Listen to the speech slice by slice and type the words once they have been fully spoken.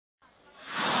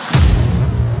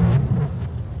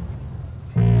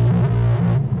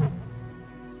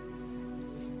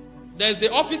There's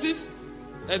the offices,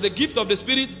 there's the gift of the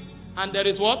Spirit, and there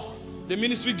is what? The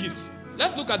ministry gifts.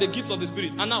 Let's look at the gifts of the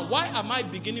Spirit. And now, why am I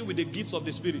beginning with the gifts of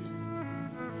the Spirit?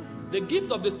 The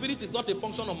gift of the Spirit is not a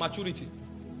function of maturity.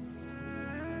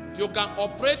 You can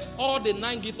operate all the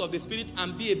 9 gifts of the Spirit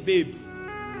and be a babe.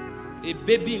 A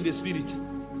baby in the Spirit.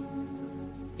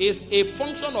 It's a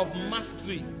function of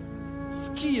mastery,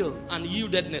 skill, and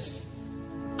yieldedness.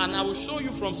 And I will show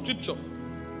you from Scripture.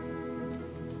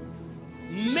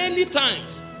 Many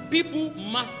times, people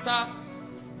master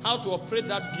how to operate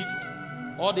that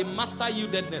gift, or they master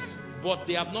yieldedness, but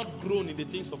they have not grown in the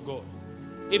things of God.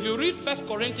 If you read 1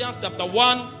 Corinthians chapter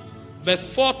 1,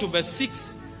 verse 4 to verse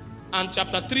 6, and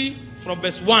chapter 3 from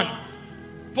verse 1,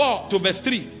 Paul to verse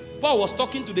 3, Paul was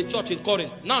talking to the church in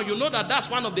Corinth. Now you know that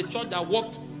that's one of the church that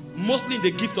worked mostly in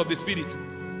the gift of the Spirit.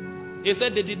 He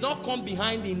said they did not come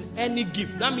behind in any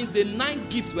gift. That means the 9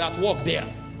 gifts were at work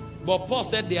there. But Paul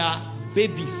said they are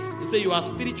babies. He said you are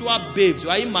spiritual babes.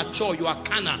 You are immature. You are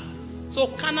carnal. So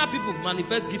carnal people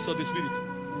manifest gifts of the Spirit.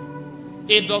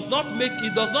 It does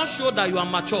not show that you are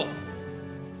mature.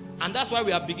 And that's why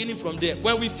we are beginning from there.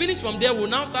 When we finish from there, we'll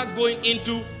now start going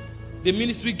into the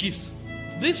ministry gifts.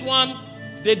 This one,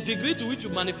 the degree to which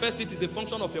you manifest it is a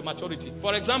function of your maturity.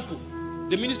 For example,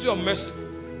 the ministry of mercy.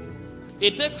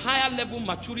 It takes higher level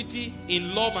maturity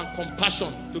in love and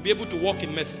compassion to be able to walk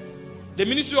in mercy. The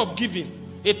ministry of giving.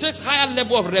 It takes higher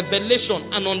level of revelation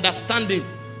and understanding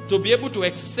to be able to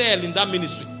excel in that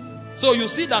ministry. So you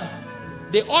see that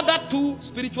the other 2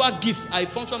 spiritual gifts are a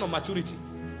function of maturity.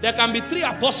 There can be 3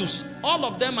 apostles. All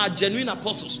of them are genuine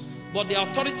apostles. But the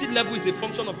authority level is a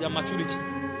function of their maturity.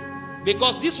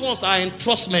 Because these ones are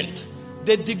entrustment.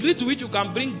 The degree to which you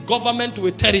can bring government to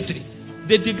a territory,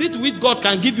 the degree to which God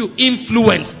can give you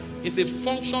influence, is a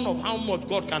function of how much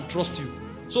God can trust you.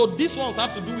 So these ones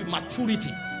have to do with maturity.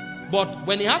 But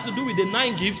when it has to do with the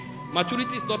 9 gifts,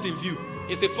 maturity is not in view.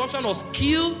 It's a function of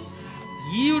skill,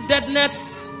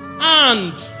 yieldedness,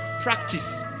 and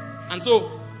practice. And so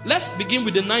let's begin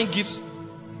with the 9 gifts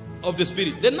of the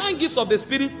Spirit. The 9 gifts of the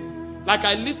Spirit, like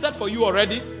I listed for you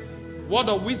already: word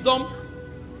of wisdom,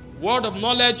 word of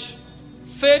knowledge,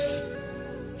 faith,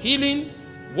 healing,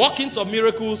 workings of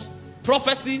miracles,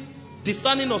 prophecy,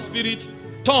 discerning of spirit,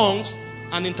 tongues,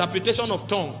 and interpretation of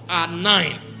tongues are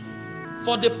 9.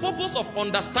 For the purpose of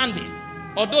understanding,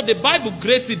 although the Bible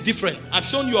grades it different, I've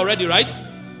shown you already, right?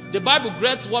 The Bible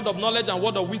grades word of knowledge and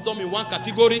word of wisdom in one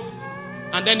category,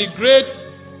 and then it grades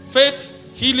faith,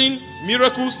 healing,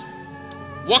 miracles,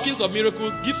 workings of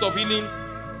miracles, gifts of healing,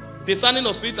 discerning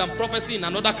of spirit, and prophecy in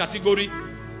another category,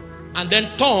 and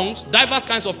then tongues, diverse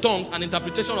kinds of tongues, and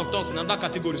interpretation of tongues in another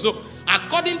category. So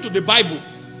according to the Bible,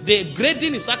 the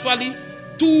grading is actually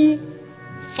 2,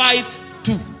 5,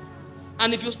 2.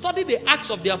 And if you study the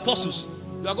Acts of the Apostles,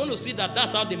 you are going to see that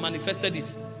that's how they manifested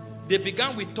it. They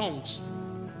began with tongues.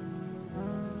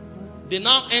 They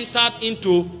now entered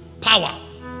into power,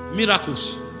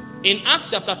 miracles. In Acts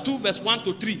chapter 2, verse 1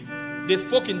 to 3, they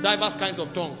spoke in diverse kinds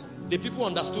of tongues. The people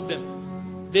understood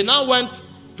them. They now went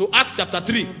to Acts chapter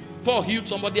 3. Paul healed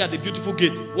somebody at the beautiful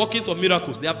gate. Workings of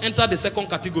miracles. They have entered the second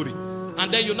category.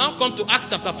 And then you now come to Acts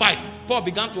chapter 5. Paul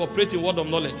began to operate in word of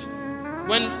knowledge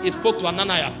when he spoke to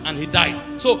Ananias and he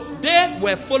died. So they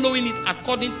were following it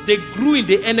according, they grew in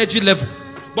the energy level.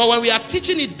 But when we are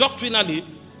teaching it doctrinally,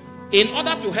 in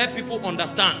order to help people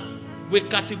understand, we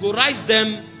categorize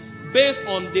them based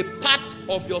on the part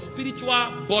of your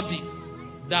spiritual body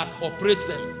that operates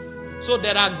them. So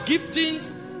there are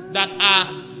giftings that are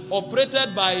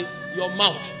operated by your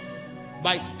mouth,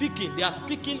 by speaking. They are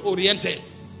speaking oriented.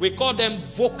 We call them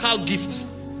vocal gifts.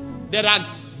 There are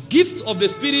gifts of the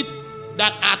Spirit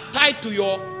that are tied to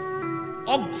your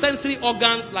sensory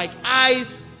organs like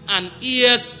eyes and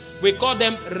ears. We call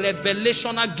them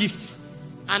revelational gifts.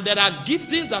 And there are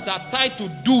giftings that are tied to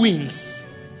doings.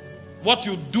 What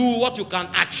you do, what you can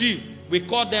achieve. We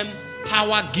call them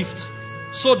power gifts,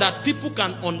 so that people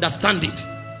can understand it.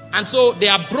 And so they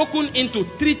are broken into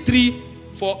 3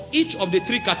 for each of the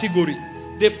 3 categories.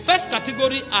 The first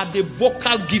category are the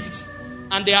vocal gifts.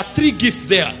 And there are 3 gifts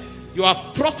there. You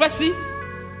have prophecy,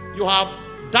 you have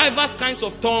diverse kinds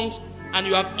of tongues, and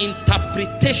you have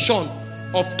interpretation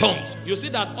of tongues. You see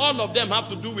that all of them have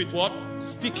to do with what?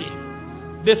 Speaking.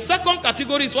 The second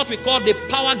category is what we call the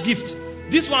power gifts.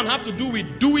 This one have to do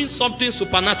with doing something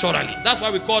supernaturally. That's why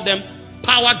we call them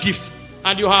power gifts.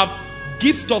 And you have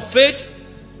gift of faith,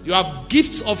 you have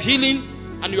gifts of healing,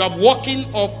 and you have working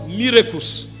of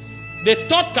miracles. The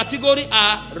third category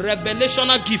are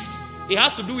revelational gift. It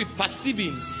has to do with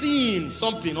perceiving, seeing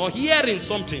something, or hearing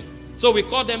something. So we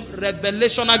call them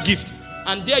revelational gift.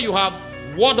 And there you have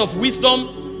word of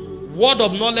wisdom, word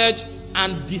of knowledge,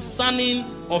 and discerning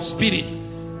of spirit.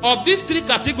 Of these three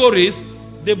categories,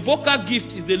 the vocal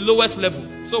gift is the lowest level.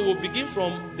 So we'll begin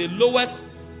from the lowest,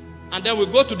 and then we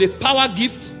go to the power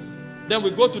gift, then we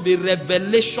go to the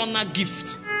revelational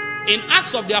gift. In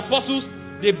Acts of the Apostles,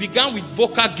 they began with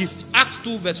vocal gift. Acts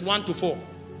 2 verse 1 to 4.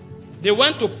 They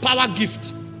went to power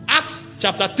gift. Acts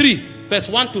chapter 3 verse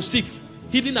 1 to 6.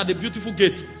 Healing at the beautiful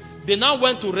gate. They now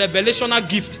went to revelational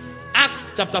gift.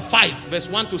 Acts chapter 5 verse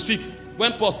 1 to 6.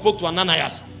 When Paul spoke to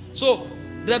Ananias. So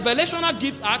revelational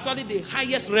gifts are actually the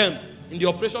highest realm in the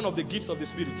operation of the gifts of the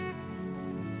Spirit.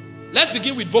 Let's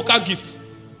begin with vocal gifts.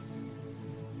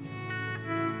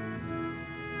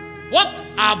 What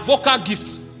are vocal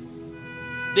gifts?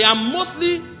 They are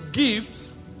mostly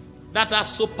gifts that are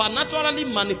supernaturally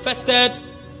manifested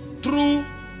through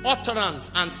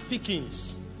utterance and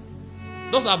speakings.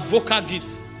 Those are vocal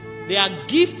gifts. They are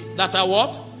gifts that are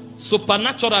what?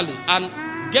 Supernaturally. And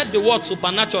get the word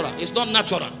supernatural. It's not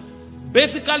natural.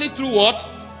 Basically through what?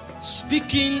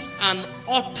 Speakings and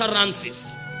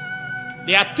utterances.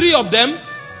 There are three of them: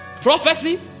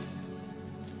 prophecy,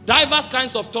 diverse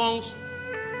kinds of tongues,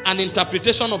 and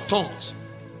interpretation of tongues.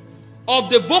 Of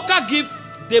the vocal gift,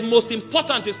 the most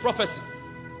important is prophecy.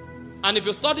 And if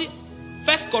you study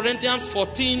 1 Corinthians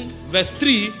 14 verse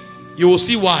 3, you will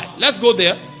see why. Let's go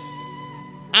there.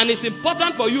 And it's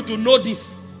important for you to know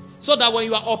this, so that when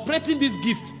you are operating this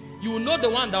gift, you will know the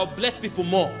one that will bless people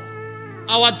more.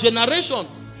 Our generation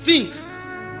think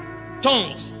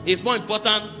tongues is more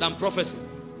important than prophecy.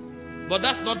 But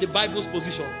that's not the Bible's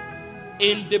position.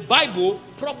 In the Bible,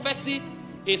 prophecy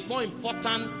is more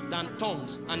important than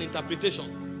tongues and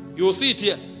interpretation. You will see it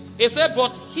here. It said,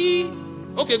 but he...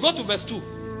 Okay, go to verse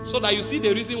 2, so that you see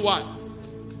the reason why.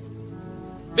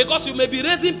 Because you may be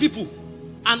raising people,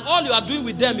 and all you are doing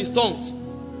with them is tongues.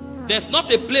 There's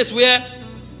not a place where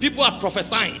people are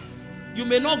prophesying. You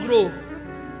may not grow.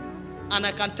 And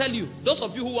I can tell you, those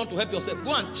of you who want to help yourself,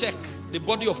 go and check the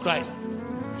body of Christ.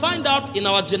 Find out in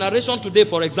our generation today,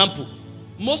 for example,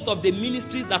 most of the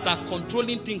ministries that are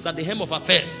controlling things at the helm of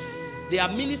affairs, they are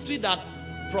ministries that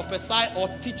prophesy or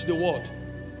teach the word.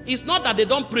 It's not that they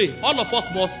don't pray. All of us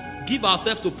must give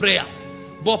ourselves to prayer.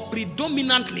 But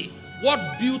predominantly,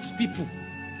 what builds people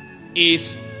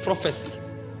is prophecy.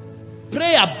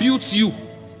 Prayer builds you.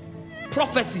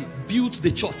 Prophecy builds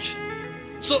the church.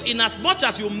 So in as much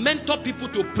as you mentor people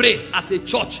to pray as a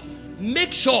church,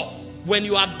 make sure when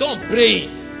you are done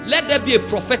praying, let there be a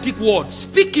prophetic word.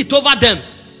 Speak it over them.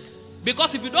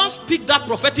 Because if you don't speak that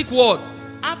prophetic word,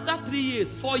 after 3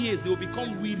 years, 4 years, they will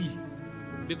become weary.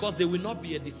 Because they will not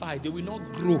be edified. They will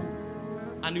not grow.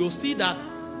 And you'll see that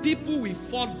people will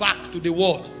fall back to the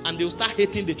word and they will start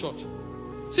hating the church.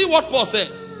 See what Paul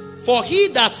said. For he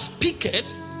that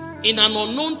speaketh in an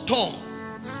unknown tongue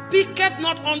speaketh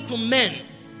not unto men,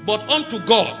 but unto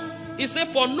God. He said,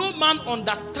 for no man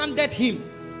understandeth him.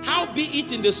 How be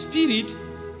it in the spirit,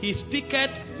 he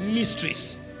speaketh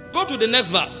mysteries. Go to the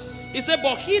next verse. He said,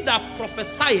 but he that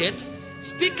prophesieth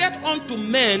speaketh unto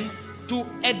men to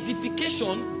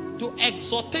edification, to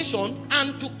exhortation,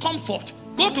 and to comfort.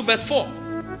 Go to verse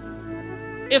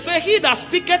 4. He said, he that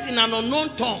speaketh in an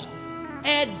unknown tongue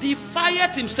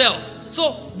edifieth himself.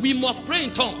 So we must pray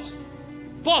in tongues.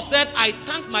 Paul said, I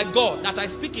thank my God that I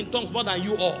speak in tongues more than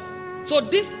you all. So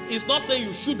this is not saying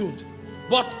you shouldn't.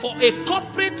 But for a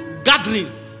corporate gathering,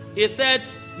 he said,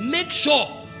 make sure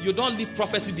you don't leave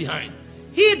prophecy behind.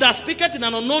 He that speaketh in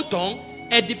an unknown tongue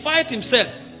edifieth himself.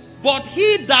 But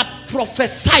he that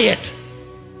prophesieth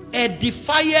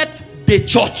edifieth the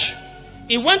church.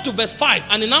 He went to verse 5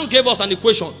 and he now gave us an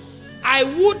equation. I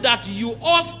would that you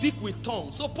all speak with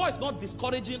tongues. So Paul is not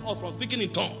discouraging us from speaking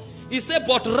in tongues. He said,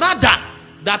 but rather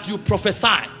that you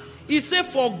prophesy. He said,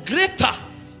 for greater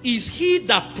is he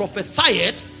that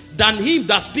prophesieth than him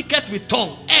that speaketh with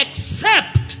tongue,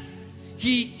 except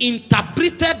he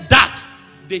interpreted that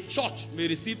the church may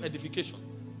receive edification.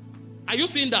 Are you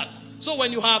seeing that? So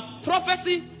when you have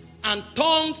prophecy and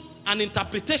tongues and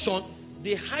interpretation,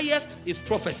 the highest is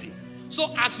prophecy.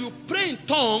 So as you pray in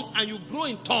tongues and you grow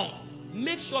in tongues,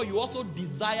 make sure you also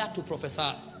desire to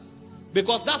prophesy.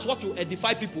 Because that's what will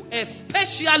edify people,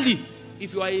 especially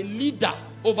if you are a leader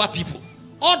over people.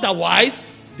 Otherwise,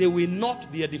 they will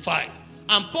not be edified.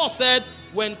 And Paul said,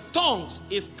 when tongues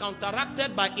is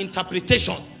counteracted by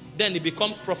interpretation, then it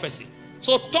becomes prophecy.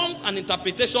 So tongues and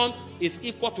interpretation is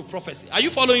equal to prophecy. Are you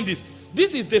following this?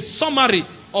 This is the summary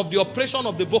of the operation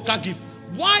of the vocal gift.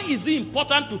 Why is it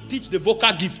important to teach the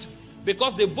vocal gift?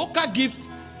 Because the vocal gift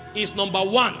is, number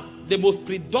one, the most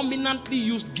predominantly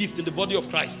used gift in the body of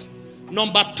Christ.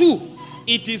 Number two,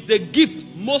 it is the gift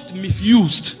most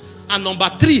misused. And number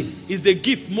 3 is the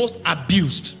gift most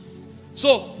abused.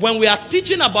 So when we are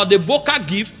teaching about the vocal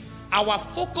gift, our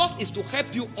focus is to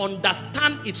help you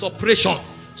understand its operation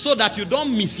so that you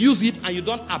don't misuse it and you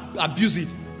don't abuse it.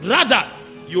 Rather,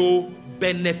 you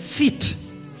benefit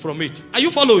from it. Are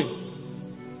you following?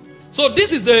 So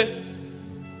this is the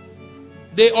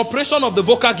operation of the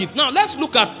vocal gift. Now let's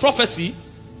look at prophecy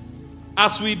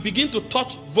as we begin to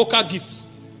touch vocal gifts.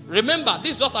 Remember,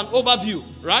 this is just an overview,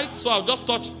 right? So I'll just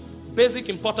touch basic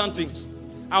important things.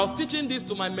 I was teaching this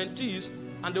to my mentees,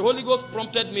 and the Holy Ghost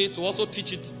prompted me to also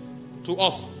teach it to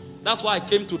us. That's why I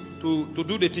came to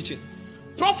do the teaching.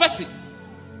 Prophecy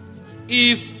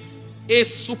is a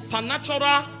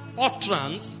supernatural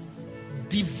utterance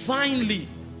divinely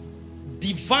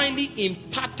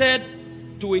imparted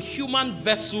to a human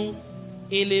vessel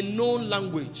in a known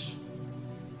language.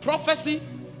 Prophecy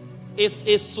is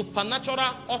a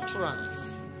supernatural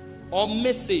utterance or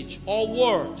message or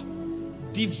word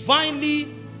divinely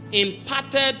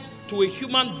imparted to a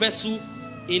human vessel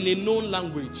in a known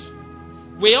language.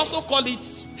 We also call it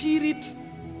spirit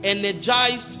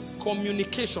energized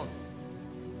communication.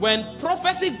 When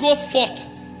prophecy goes forth,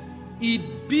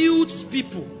 it builds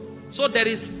people. So there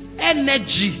is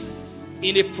energy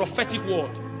in a prophetic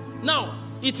word. Now,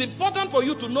 it's important for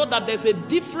you to know that there's a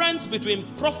difference between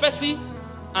prophecy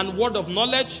and word of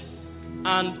knowledge,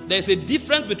 and there's a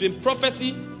difference between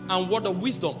prophecy and word of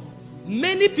wisdom.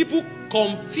 Many people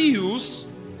confuse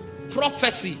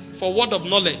prophecy for word of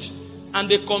knowledge, and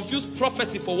they confuse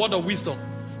prophecy for word of wisdom.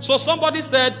 So somebody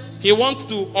said he wants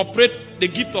to operate the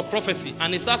gift of prophecy,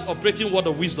 and he starts operating word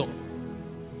of wisdom.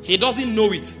 He doesn't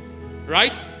know it,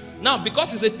 right? Now,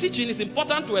 because it's a teaching, it's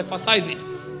important to emphasize it.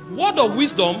 Word of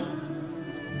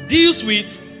wisdom deals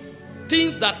with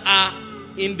things that are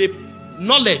in the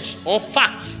knowledge or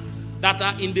facts that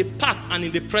are in the past and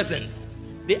in the present.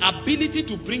 The ability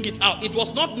to bring it out. It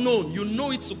was not known. You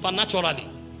know it supernaturally.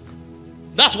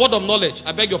 That's word of knowledge.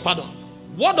 I beg your pardon.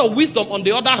 Word of wisdom, on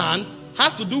the other hand,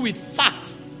 has to do with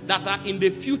facts that are in the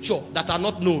future that are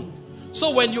not known.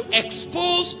 So when you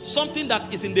expose something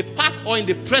that is in the past or in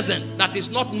the present that is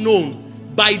not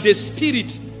known by the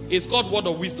Spirit, it's called word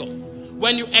of wisdom.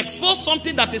 When you expose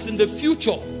something that is in the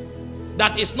future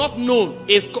that is not known,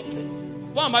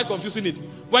 why am I confusing it?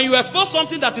 When you expose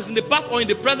something that is in the past or in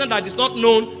the present that is not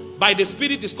known by the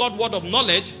Spirit, it's called word of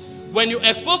knowledge. When you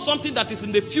expose something that is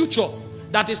in the future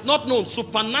that is not known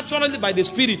supernaturally by the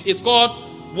Spirit, it's called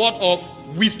word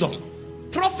of wisdom.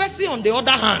 Prophecy, on the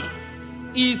other hand,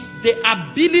 is the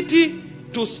ability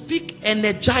to speak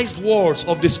energized words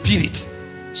of the Spirit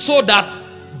so that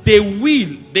the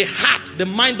will, the heart, the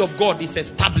mind of God is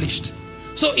established.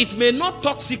 So it may not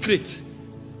talk secret,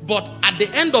 but at the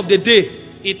end of the day,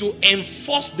 it will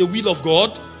enforce the will of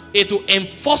God. It will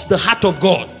enforce the heart of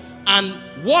God. And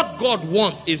what God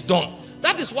wants is done.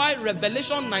 That is why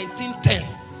Revelation 19:10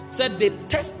 said the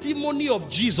testimony of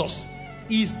Jesus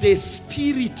is the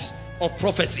spirit of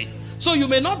prophecy. So you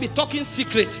may not be talking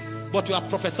secret, but you are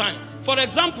prophesying. For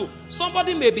example,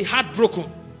 somebody may be heartbroken,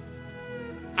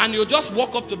 and you just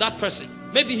walk up to that person.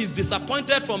 Maybe he's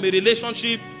disappointed from a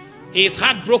relationship. He is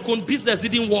heartbroken. Business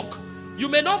didn't work. You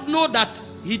may not know that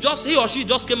he or she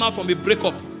just came out from a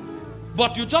breakup.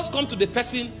 But you just come to the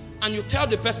person and you tell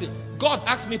the person, God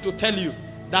asked me to tell you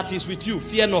that he's with you.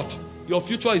 Fear not. Your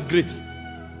future is great.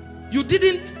 You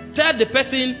didn't tell the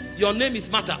person your name is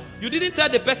Martha. You didn't tell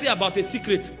the person about a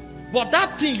secret. But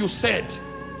that thing you said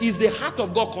is the heart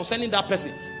of God concerning that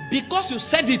person. Because you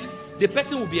said it, the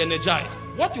person will be energized.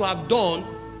 What you have done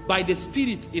by the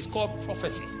Spirit is called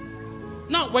prophecy.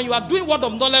 Now, when you are doing word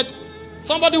of knowledge,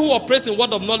 somebody who operates in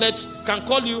word of knowledge can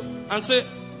call you and say,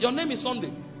 your name is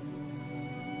Sunday.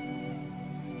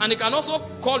 And he can also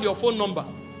call your phone number.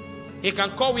 He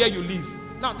can call where you live.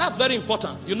 Now, that's very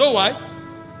important. You know why?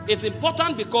 It's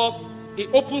important because it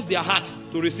opens their heart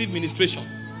to receive ministration.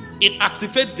 It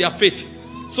activates their faith.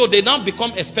 So they now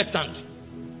become expectant.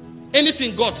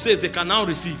 Anything God says, they can now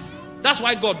receive. That's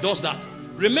why God does that.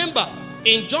 Remember,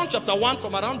 in John chapter 1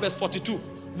 from around verse 42,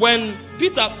 when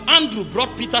Andrew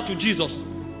brought Peter to Jesus,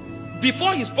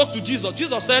 before he spoke to Jesus,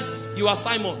 Jesus said, you are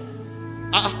Simon.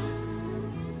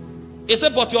 He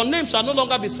said, but your name shall no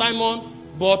longer be Simon,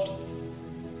 but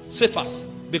Cephas,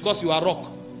 because you are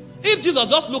rock. If Jesus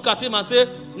just look at him and say,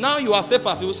 now you are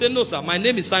Cephas, he will say, no sir, my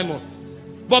name is Simon.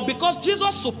 But because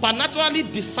Jesus supernaturally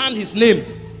discerned his name,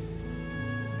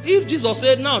 if Jesus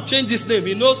said, now change this name,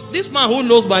 he knows, this man who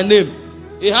knows my name,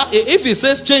 if he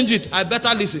says change it, I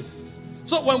better listen.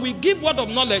 So when we give word of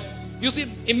knowledge, you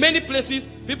see, in many places,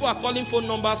 people are calling phone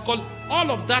numbers,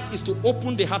 all of that is to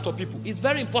open the heart of people. It's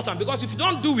very important, because if you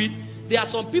don't do it, there are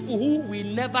some people who will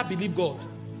never believe God.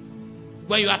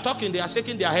 When you are talking, they are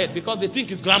shaking their head because they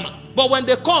think it's grammar. But when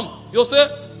they come, you'll say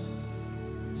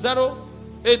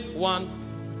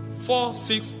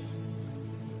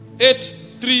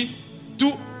 0814683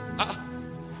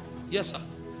 yes, sir.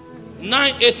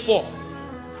 984.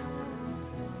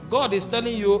 God is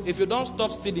telling you, if you don't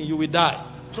stop stealing, you will die.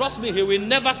 Trust me, he will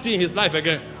never steal in his life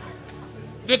again.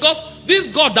 Because this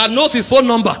God that knows his phone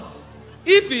number,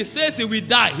 if he says he will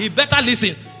die, he better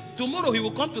listen. Tomorrow he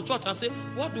will come to church and say,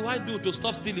 what do I do to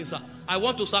stop stealing, sir? I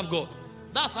want to serve God.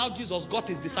 That's how Jesus got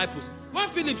his disciples. When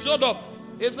Philip showed up,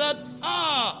 he said,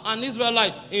 an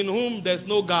Israelite in whom there's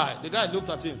no guy. The guy looked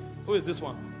at him. Who is this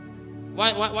one?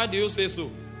 Why do you say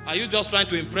so? Are you just trying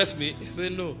to impress me? He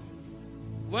said, no.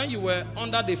 When you were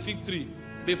under the fig tree,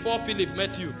 before Philip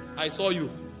met you, I saw you.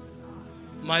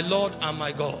 My Lord and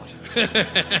my God.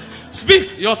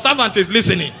 Speak, your servant is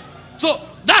listening. So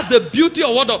that's the beauty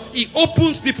of word of, it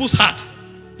opens people's heart.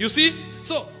 You see?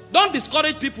 So don't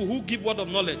discourage people who give word of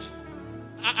knowledge.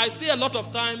 I see a lot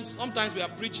of times, sometimes we are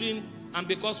preaching, and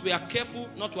because we are careful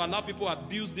not to allow people to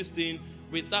abuse this thing,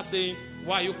 we start saying,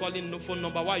 why are you calling no phone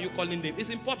number? Why are you calling them?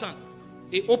 It's important.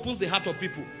 It opens the heart of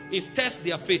people. It tests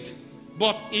their faith.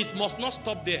 But it must not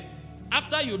stop there.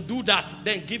 After you do that,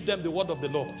 then give them the word of the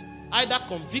Lord. Either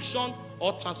conviction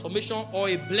or transformation or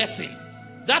a blessing.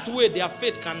 That way their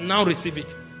faith can now receive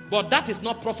it. But that is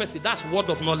not prophecy. That's word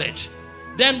of knowledge.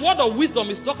 Then word of wisdom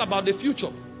is talk about the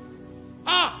future.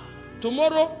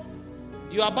 Tomorrow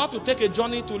you are about to take a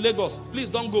journey to Lagos. Please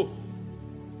don't go.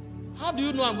 How do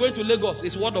you know I'm going to Lagos?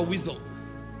 It's word of wisdom.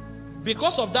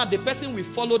 Because of that, the person will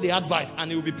follow the advice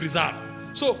and he will be preserved.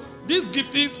 So these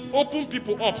giftings open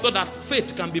people up so that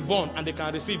faith can be born and they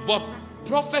can receive. But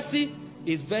prophecy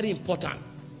is very important.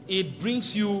 It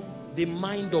brings you the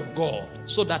mind of God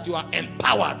so that you are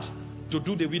empowered to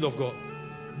do the will of God.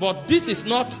 But this is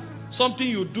not something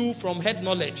you do from head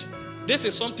knowledge. This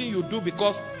is something you do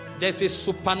because there's a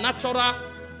supernatural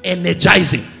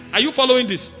energizing. Are you following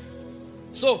this?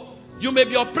 So you may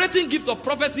be operating gift of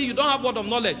prophecy, you don't have word of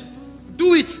knowledge.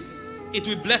 Do it. It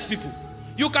will bless people.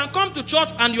 You can come to church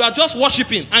and you are just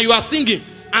worshiping and you are singing,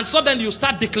 and suddenly you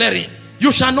start declaring,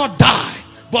 you shall not die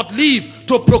but live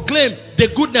to proclaim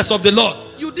the goodness of the Lord.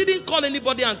 You didn't call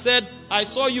anybody and said, I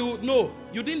saw you. No,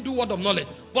 you didn't do word of knowledge.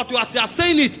 But as you are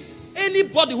saying it,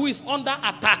 anybody who is under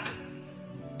attack,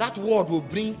 that word will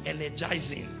bring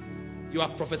energizing. You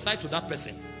have prophesied to that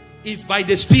person. It's by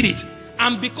the Spirit.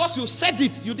 And because you said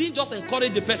it, you didn't just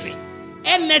encourage the person.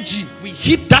 Energy will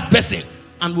hit that person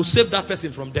and will save that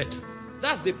person from death.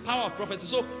 That's the power of prophecy.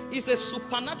 So it's a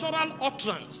supernatural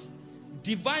utterance,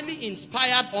 divinely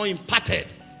inspired or imparted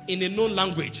in a known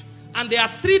language. And there are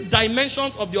three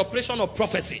dimensions of the operation of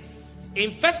prophecy.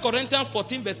 In 1 Corinthians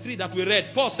 14 verse 3 that we read,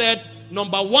 Paul said,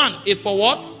 number 1 is for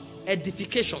what?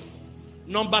 Edification.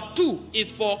 Number 2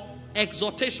 is for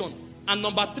exhortation. And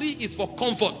number 3 is for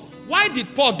comfort. Why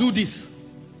did Paul do this?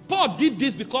 Paul did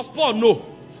this because Paul knows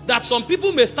that some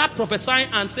people may start prophesying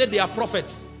and say they are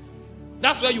prophets.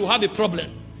 That's where you have a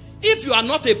problem. If you are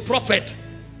not a prophet,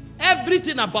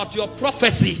 everything about your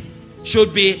prophecy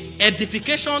should be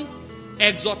edification,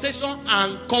 exhortation,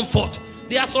 and comfort.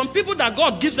 There are some people that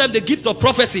God gives them the gift of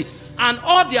prophecy, and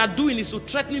all they are doing is to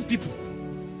threaten people.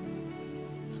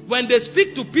 When they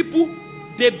speak to people,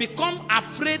 they become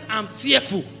afraid and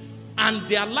fearful, and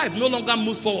their life no longer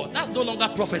moves forward. That's no longer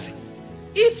prophecy.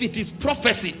 If it is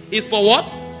prophecy, it's for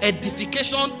what?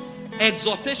 Edification,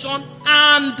 exhortation,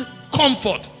 and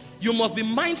comfort. You must be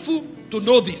mindful to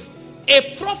know this.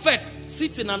 A prophet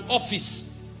sits in an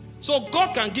office, so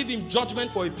God can give him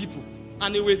judgment for a people,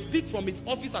 and he will speak from his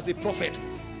office as a prophet.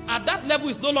 At that level,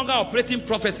 he's no longer operating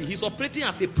prophecy. He's operating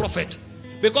as a prophet,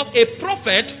 because a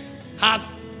prophet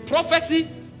has prophecy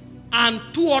and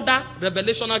 2 other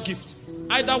revelational gifts,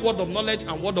 either word of knowledge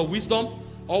and word of wisdom,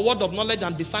 or word of knowledge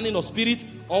and discerning of spirit,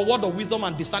 or word of wisdom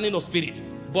and discerning of spirit.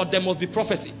 But there must be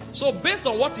prophecy. So based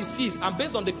on what he sees and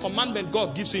based on the commandment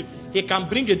God gives him, he can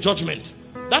bring a judgment.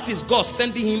 That is God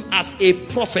sending him as a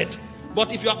prophet.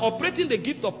 But if you are operating the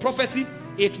gift of prophecy,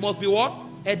 it must be what?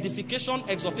 Edification,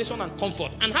 exhortation, and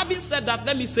comfort. And having said that,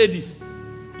 let me say this.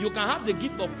 You can have the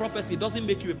gift of prophecy. It doesn't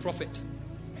make you a prophet.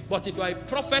 But if you are a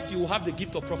prophet, you will have the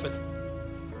gift of prophecy.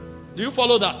 Do you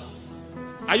follow that?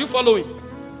 Are you following?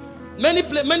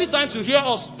 Many times you hear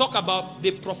us talk about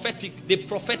the prophetic. The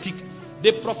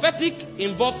prophetic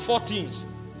involves 4 things: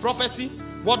 prophecy,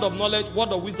 word of knowledge, word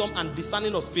of wisdom, and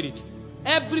discerning of spirit.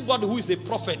 Everybody who is a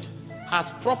prophet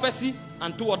has prophecy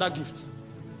and 2 other gifts.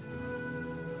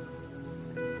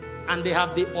 And they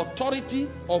have the authority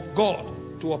of God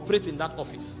to operate in that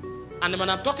office. And when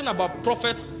I'm talking about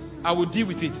prophets, I will deal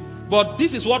with it. But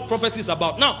this is what prophecy is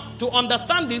about. Now, to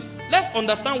understand this, let's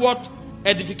understand what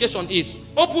edification is.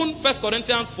 Open 1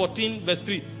 Corinthians 14 verse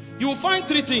 3. You will find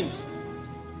three things.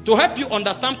 To help you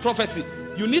understand prophecy,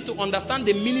 you need to understand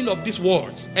the meaning of these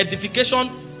words: edification,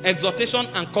 exhortation,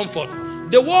 and comfort.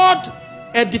 The word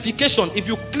edification, if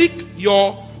you click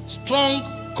your Strong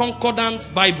Concordance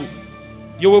Bible,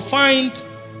 you will find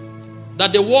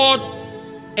that the word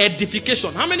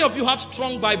edification. How many of you have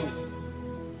Strong Bible?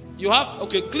 You have?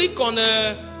 Okay, click on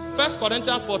 1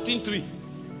 Corinthians 14:3.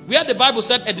 Where the Bible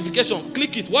said edification,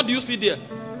 click it. What do you see there?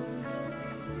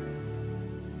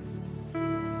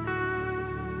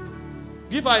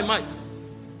 Give her a mic.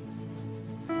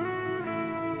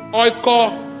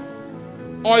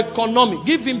 Oikonomy.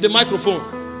 Give him the microphone.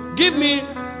 Give me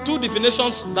two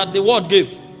definitions that the word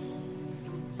gave.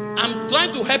 I'm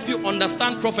trying to help you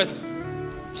understand prophecy,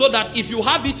 so that if you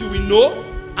have it, you will know,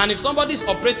 and if somebody is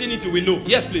operating it, you will know.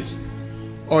 Yes, please.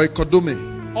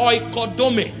 Oikodome.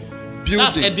 Oikodome. Building.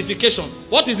 That's edification.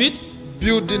 What is it?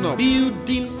 Building up.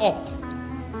 Building up.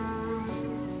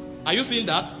 Are you seeing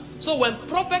that? So when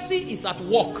prophecy is at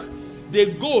work, the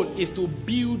goal is to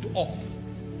build up.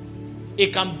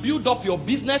 It can build up your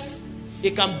business.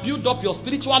 It can build up your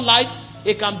spiritual life.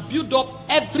 It can build up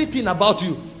everything about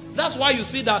you. That's why you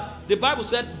see that the Bible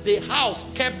said the house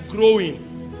kept growing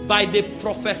by the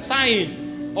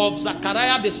prophesying of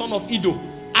Zechariah the son of Iddo.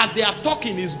 As they are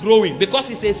talking, is growing, because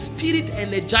it's a spirit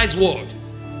energized word.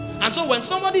 And so when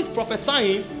somebody is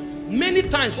prophesying, many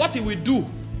times what he will do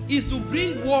is to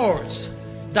bring words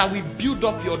that will build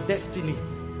up your destiny.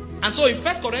 And so in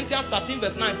 1 Corinthians 13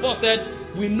 verse 9, Paul said,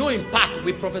 we know in part,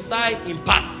 we prophesy in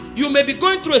part. You may be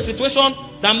going through a situation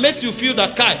that makes you feel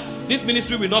that, Kai, this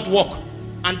ministry will not work.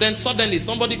 And then suddenly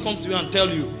somebody comes to you and tell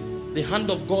you, the hand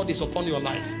of God is upon your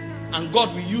life, and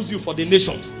God will use you for the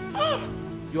nations.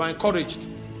 You are encouraged.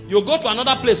 You go to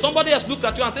another place, somebody else looks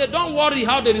at you and says, don't worry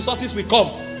how the resources will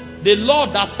come. The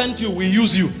Lord that sent you will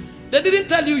use you. They didn't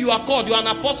tell you you are called, you are an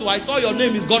apostle, I saw your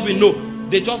name is God will know.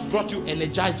 They just brought you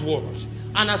energized words.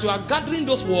 And as you are gathering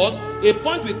those words, a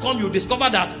point will come, you discover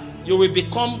that you will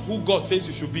become who God says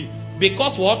you should be.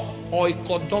 Because what?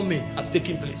 Oikodome has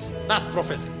taken place. That's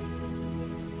prophecy.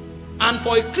 And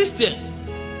for a Christian,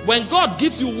 when God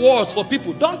gives you words for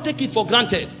people, don't take it for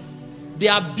granted.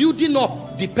 Their building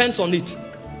up depends on it.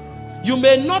 You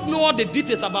may not know all the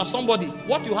details about somebody.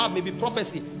 What you have may be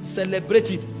prophecy.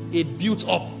 Celebrate it. It builds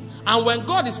up. And when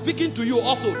God is speaking to you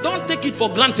also, don't take it for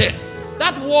granted.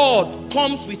 That word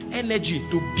comes with energy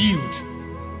to build.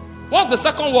 What's the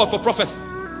second word for prophecy?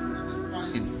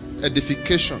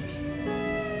 Edification.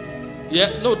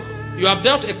 Yeah, no, you have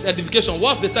dealt with edification.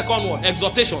 What's the second one?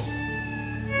 Exhortation.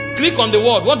 Click on the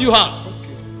word. What do you have?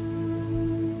 Okay.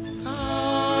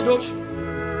 Kadosh,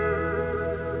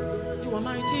 you are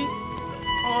mighty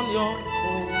on your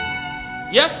throne.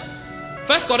 Yes?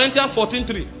 1 Corinthians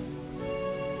 14:3.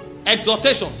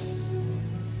 Exhortation.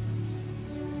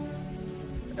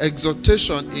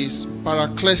 Exhortation is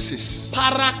paraklesis.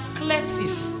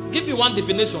 Paraklesis. Give me one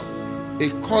definition. A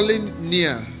calling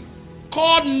near.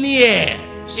 Called near.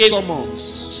 Summons.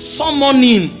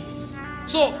 Summoning.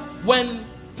 So when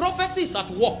prophecy is at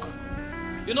work,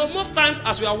 you know, most times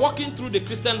as we are walking through the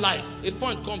Christian life, a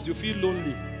point comes you feel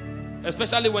lonely.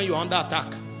 Especially when you're under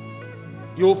attack.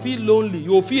 You'll feel lonely.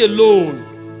 You'll feel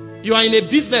alone. You are in a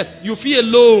business. You feel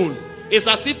alone. It's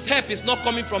as if help is not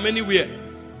coming from anywhere.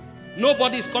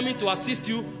 Nobody is coming to assist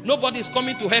you. Nobody is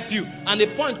coming to help you. And the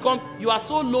point comes, you are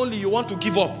so lonely you want to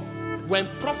give up. When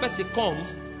prophecy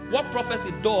comes, what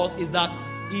prophecy does is that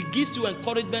it gives you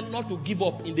encouragement not to give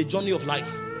up in the journey of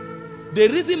life. The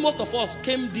reason most of us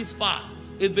came this far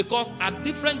is because at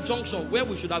different junctions where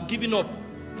we should have given up,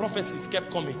 prophecies kept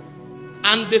coming.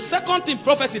 And the second thing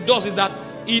prophecy does is that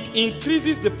it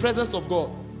increases the presence of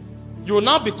God. You will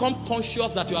now become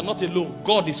conscious that you are not alone.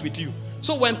 God is with you.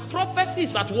 So when prophecy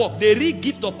is at work, the real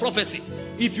gift of prophecy,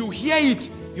 if you hear it,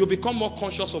 you become more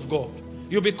conscious of God.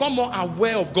 You become more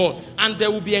aware of God. And there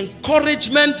will be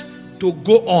encouragement to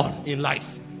go on in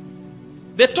life.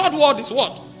 The third word is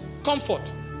what?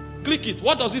 Comfort. Click it.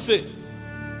 What does it say?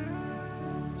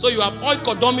 So you have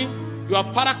oikodomi, you have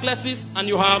paraklesis, and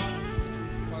you have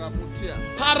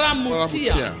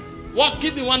paramutia. What?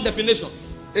 Give me one definition.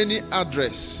 Any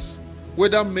address,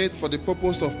 whether made for the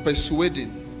purpose of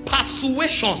persuading,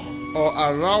 persuasion, or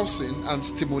arousing and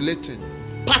stimulating.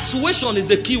 Persuasion is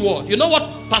the key word. You know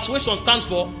what persuasion stands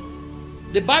for?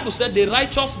 The Bible said the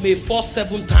righteous may fall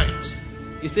 7 times.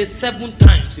 It says 7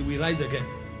 times he will rise again.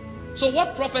 So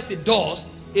what prophecy does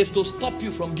is to stop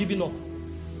you from giving up.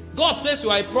 God says you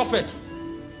are a prophet,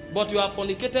 but you have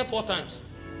fornicated 4 times.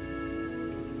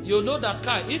 You know that,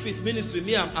 Kai, if it's ministry,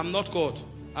 me, I'm not called.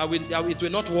 It will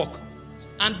not work.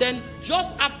 And then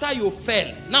just after you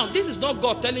fell, now this is not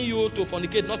God telling you to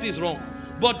fornicate, nothing is wrong.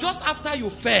 But just after you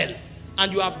fell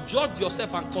and you have judged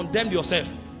yourself and condemned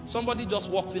yourself, somebody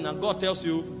just walks in and God tells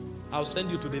you, I'll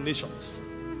send you to the nations.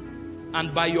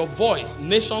 And by your voice,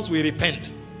 nations will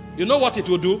repent. You know what it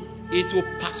will do? It will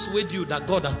persuade you that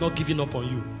God has not given up on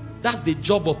you. That's the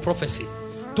job of prophecy.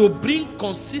 To bring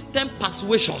consistent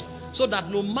persuasion so that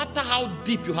no matter how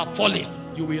deep you have fallen,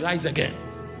 you will rise again.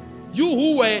 You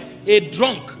who were a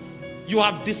drunk, you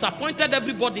have disappointed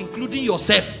everybody, including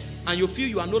yourself, and you feel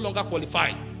you are no longer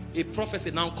qualified. A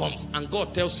prophecy now comes and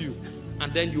God tells you,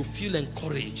 and then you feel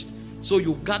encouraged. So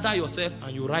you gather yourself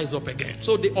and you rise up again.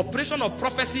 So the operation of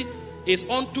prophecy is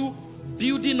onto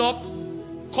building up,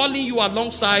 calling you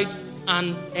alongside,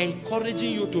 and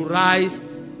encouraging you to rise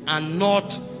and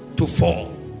not to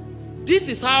fall. This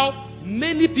is how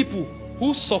many people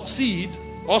who succeed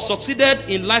or succeeded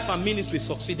in life and ministry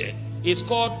succeeded. It's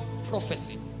called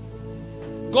prophecy.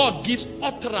 God gives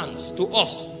utterance to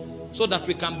us so that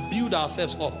we can build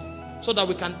ourselves up, so that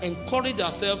we can encourage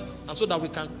ourselves, and so that we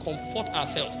can comfort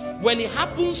ourselves. When it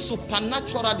happens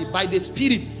supernaturally by the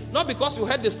Spirit, not because you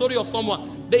heard the story of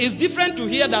someone. It's different to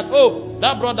hear that, oh,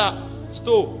 that brother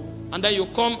stole. And then you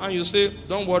come and you say,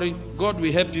 don't worry, God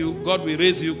will help you, God will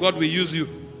raise you, God will use you.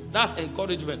 That's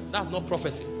encouragement. That's not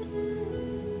prophecy.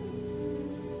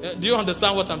 Do you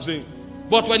understand what I'm saying?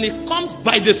 But when it comes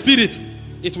by the Spirit,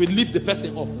 it will lift the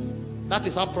person up. That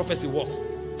is how prophecy works.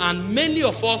 And many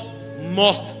of us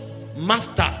must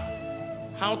master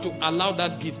how to allow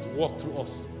that gift to work through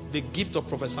us. The gift of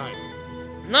prophesying.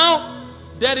 Now,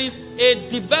 there is a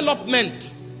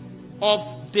development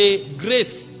of the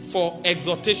grace for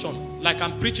exhortation, like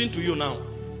I'm preaching to you now.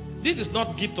 This is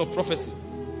not gift of prophecy.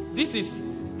 This is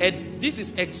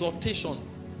exhortation.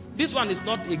 This one is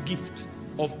not a gift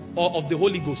of the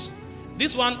Holy Ghost.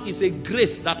 This one is a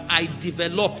grace that I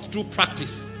developed through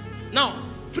practice. Now,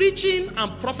 preaching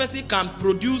and prophecy can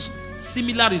produce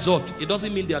similar results. It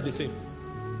doesn't mean they are the same.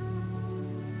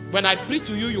 When I preach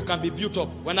to you, you can be built up.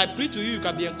 When I preach to you, you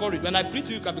can be encouraged. When I preach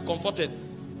to you, you can be comforted.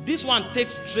 This one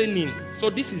takes training. So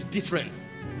this is different.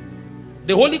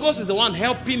 The Holy Ghost is the one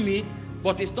helping me,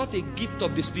 but it's not a gift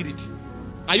of the Spirit.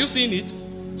 Are you seeing it?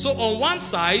 So on one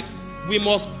side, we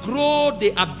must grow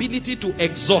the ability to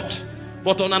exhort.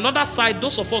 But on another side,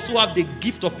 those of us who have the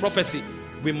gift of prophecy,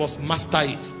 we must master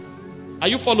it. Are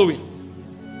you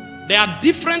following? There are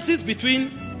differences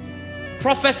between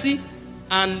prophecy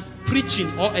and preaching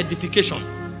or edification.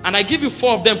 And I give you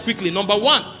 4 of them quickly. Number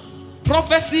 1,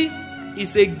 prophecy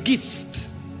is a gift.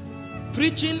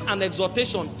 Preaching and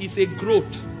exhortation is a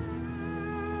growth.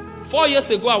 4 years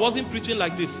ago, I wasn't preaching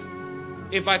like this.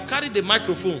 If I carried the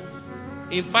microphone,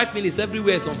 in 5 minutes,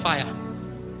 everywhere is on fire.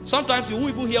 Sometimes you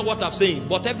won't even hear what I'm saying,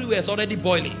 but everywhere is already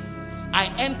boiling.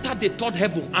 I entered the 3rd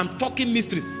heaven. I'm talking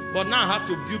mysteries. But now I have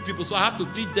to build people, so I have to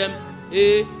teach them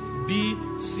A, B,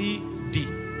 C, D.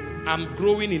 I'm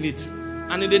growing in it.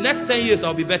 And in the next 10 years,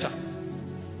 I'll be better.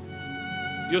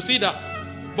 You see that?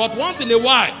 But once in a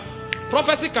while,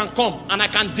 prophecy can come and I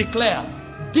can declare,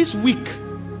 this week,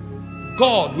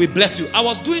 God will bless you. I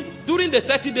was doing, during the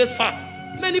 30 days fast,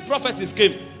 many prophecies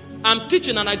came. I'm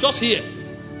teaching and I just hear,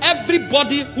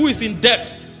 everybody who is in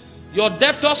debt, your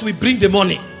debtors will bring the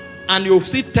money. And you'll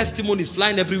see testimonies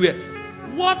flying everywhere.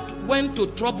 What went to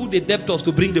trouble the debtors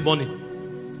to bring the money?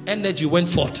 Energy went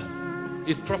forth.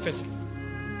 It's prophecy.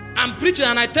 I'm preaching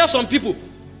and I tell some people,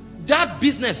 that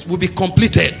business will be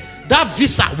completed. That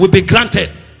visa will be granted.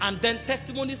 And then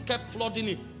testimonies kept flooding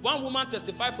in. One woman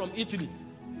testified from Italy.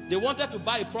 They wanted to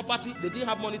buy a property. They didn't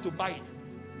have money to buy it.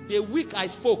 The week I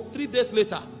spoke, 3 days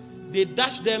later, they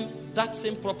dashed them that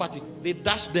same property. They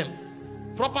dashed them.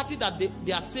 Property that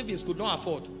their savings could not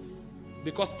afford.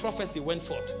 Because prophecy went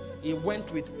forth. It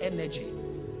went with energy.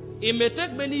 It may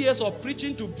take many years of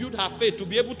preaching to build her faith to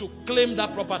be able to claim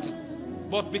that property.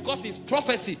 But because it's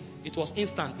prophecy, it was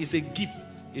instant. It's a gift.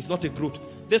 It's not a growth.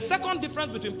 The second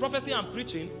difference between prophecy and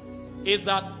preaching is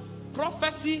that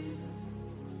prophecy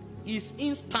is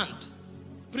instant.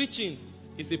 Preaching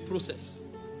is a process.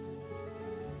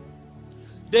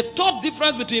 The third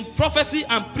difference between prophecy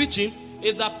and preaching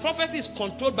is that prophecy is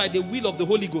controlled by the will of the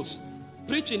Holy Ghost.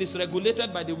 Preaching is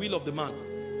regulated by the will of the man.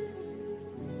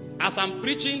 As I'm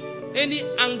preaching, any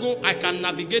angle I can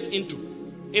navigate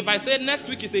into. If I say next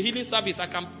week is a healing service, I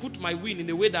can put my will in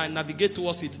a way that I navigate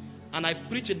towards it. And I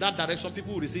preach in that direction,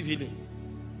 people will receive healing.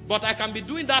 But I can be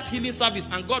doing that healing service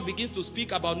and God begins to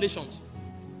speak about nations.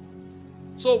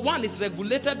 So one is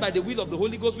regulated by the will of the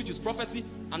Holy Ghost, which is prophecy.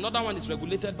 Another one is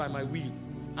regulated by my will.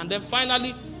 And then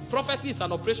finally, Prophecy is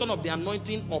an operation of the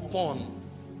anointing upon.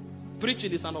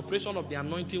 Preaching is an operation of the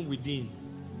anointing within.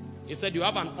 He said you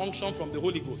have an unction from the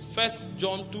Holy Ghost. 1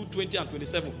 John 2:20 and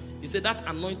 27. He said that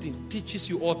anointing teaches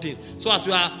you all things. So as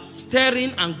you are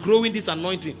stirring and growing this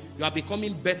anointing, you are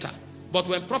becoming better. But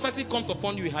when prophecy comes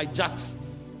upon you, it hijacks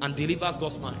and delivers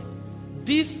God's mind.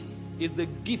 This is the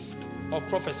gift of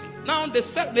prophecy. Now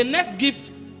the next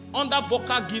gift under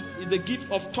vocal gift is the gift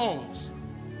of tongues.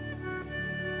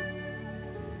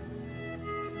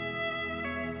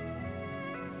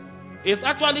 It's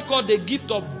actually called the gift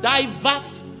of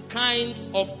diverse kinds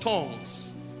of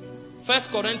tongues. 1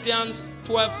 Corinthians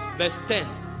 12 verse 10.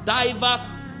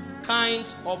 Diverse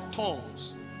kinds of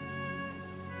tongues.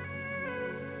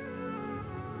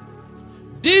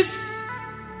 This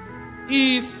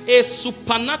is a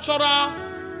supernatural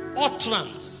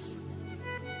utterance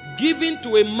given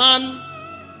to a man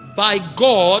by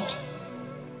God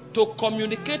to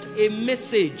communicate a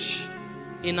message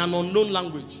in an unknown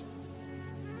language.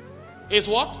 Is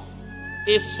what?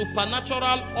 A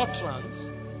supernatural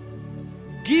utterance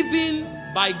given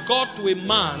by God to a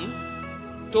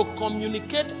man to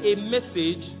communicate a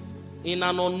message in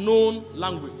an unknown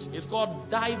language. It's called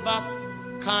diverse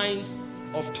kinds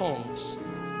of tongues.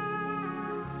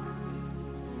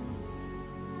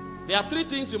 There are three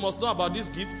things you must know about this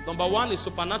gift. Number one is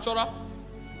supernatural.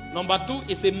 Number two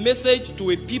is a message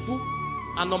to a people.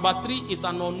 And number three is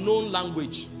an unknown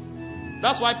language.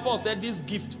 That's why Paul said this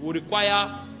gift will require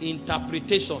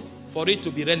interpretation for it to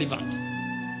be relevant.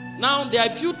 Now, there are a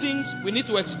few things we need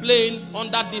to explain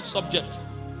under this subject,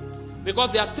 because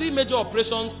there are three major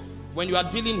operations when you are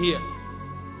dealing here.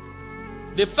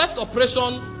 The first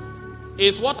operation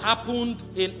is what happened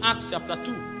in Acts chapter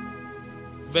 2,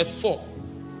 verse 4.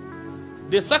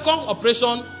 The second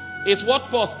operation is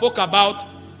what Paul spoke about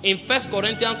in 1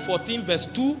 Corinthians 14, verse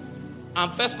 2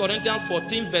 and 1 Corinthians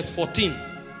 14, verse 14.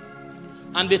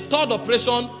 And the third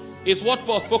operation is what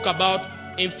Paul spoke about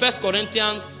in 1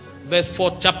 Corinthians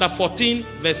chapter 14,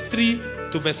 verse 3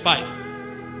 to verse 5.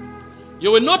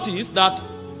 You will notice that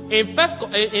in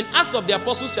Acts of the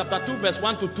Apostles chapter 2, verse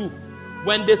 1 to 2,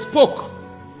 when they spoke,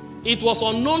 it was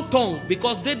unknown tongue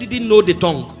because they didn't know the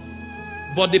tongue,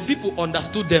 but the people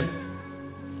understood them.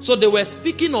 So they were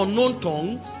speaking unknown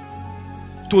tongues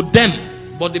to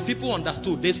them, but the people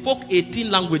understood. They spoke 18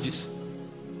 languages.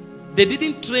 They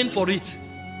didn't train for it.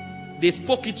 They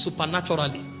spoke it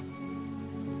supernaturally.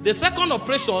 The second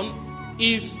operation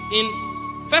is in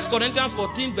 1 Corinthians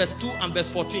 14, verse 2 and verse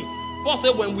 14. Paul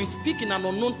said, when we speak in an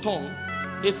unknown tongue,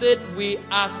 he said, we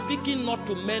are speaking not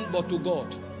to men but to God.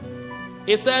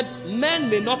 He said, men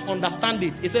may not understand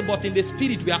it. He said, but in the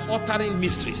spirit we are uttering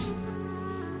mysteries.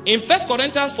 In 1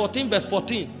 Corinthians 14, verse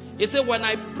 14, he said, when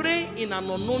I pray in an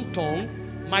unknown tongue,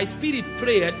 my spirit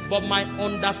prayed, but my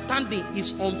understanding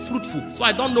is unfruitful. So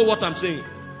I don't know what I'm saying.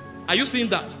 Are you seeing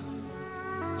that?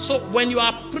 So when you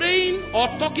are praying or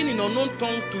talking in unknown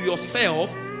tongue to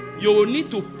yourself, you will need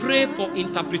to pray for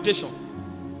interpretation.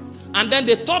 And then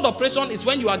the third operation is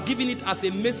when you are giving it as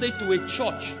a message to a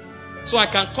church. So I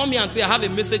can come here and say, I have a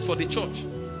message for the church.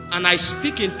 And I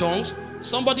speak in tongues.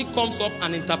 Somebody comes up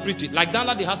and interprets it. Like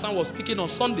Dana the Hassan was speaking on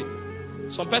Sunday.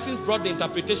 Some persons brought the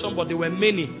interpretation, but there were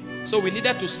many. So we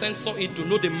needed to censor it to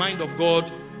know the mind of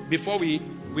God before we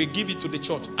give it to the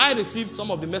church. I received some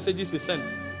of the messages he sent.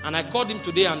 And I called him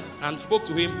today and spoke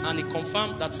to him. And he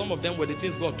confirmed that some of them were the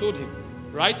things God told him.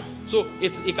 Right? So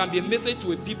it can be a message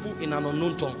to a people in an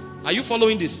unknown tongue. Are you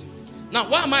following this? Now,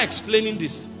 why am I explaining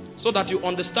this? So that you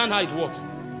understand how it works.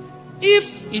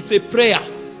 If it's a prayer,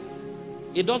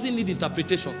 it doesn't need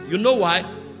interpretation. You know why?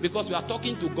 Because you are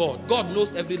talking to God. God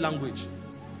knows every language.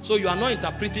 So you are not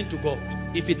interpreting to God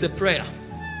if it's a prayer.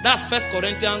 That's 1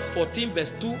 Corinthians 14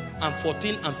 verse 2 and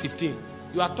 14 and 15.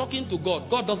 You are talking to God.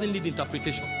 God doesn't need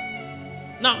interpretation.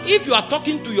 Now, if you are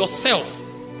talking to yourself,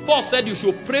 Paul said you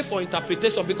should pray for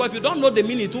interpretation, because if you don't know the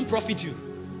meaning, it won't profit you.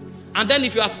 And then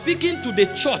if you are speaking to the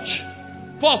church,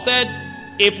 Paul said,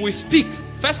 if we speak,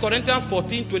 1 Corinthians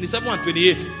 14, 27 and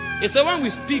 28, he said when we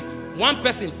speak, one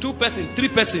person, two person, three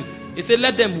person, he said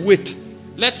let them wait.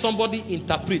 Let somebody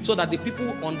interpret so that the people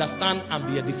understand and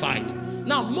be edified.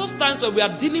 Now, most times when we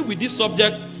are dealing with this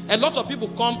subject, a lot of people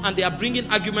come and they are bringing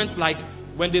arguments like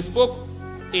when they spoke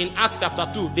in Acts chapter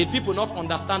 2, did people not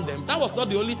understand them? That was not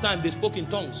the only time they spoke in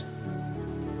tongues.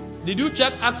 Did you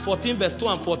check Acts 14 verse 2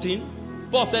 and 14?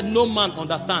 Paul said no man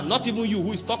understand, not even you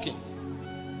who is talking.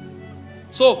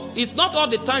 So it's not all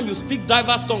the time you speak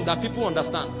diverse tongue that people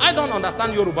understand. I don't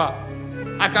understand Yoruba.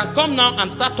 I can come now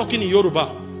and start talking in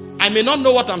Yoruba. I may not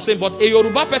know what I'm saying, but a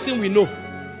Yoruba person we know.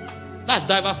 That's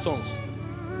diverse tongues.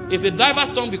 It's a diverse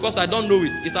tongue because I don't know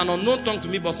it. It's an unknown tongue to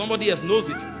me, but somebody else knows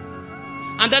it.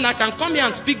 And then I can come here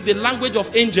and speak the language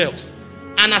of angels.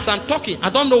 And as I'm talking, I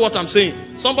don't know what I'm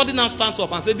saying. Somebody now stands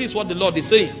up and says, this is what the Lord is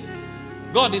saying.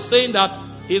 God is saying that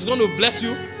he's going to bless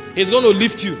you. He's going to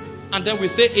lift you. And then we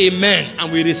say amen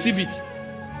and we receive it.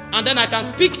 And then I can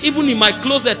speak even in my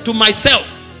closet to myself.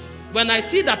 When I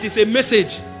see that it's a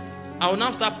message, I will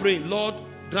now start praying, Lord,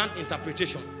 grant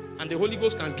interpretation. And the Holy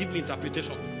Ghost can give me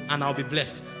interpretation and I'll be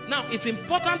blessed. Now, it's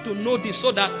important to know this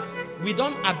so that we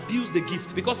don't abuse the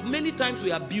gift, because many times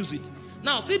we abuse it.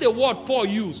 Now, see the word Paul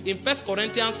used in 1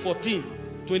 Corinthians 14,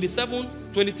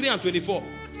 27, 23 and 24.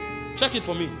 Check it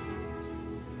for me.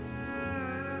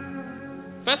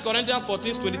 1 Corinthians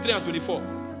 14, 23 and 24.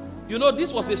 You know,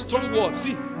 this was a strong word.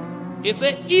 See, it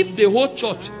said, if the whole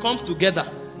church comes together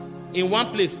in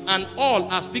one place and all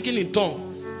are speaking in tongues,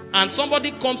 and somebody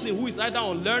comes in who is either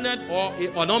unlearned or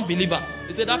an unbeliever,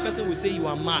 he said that person will say you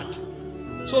are mad.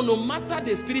 So no matter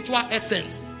the spiritual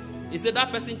essence, he said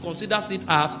that person considers it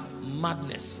as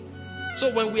madness.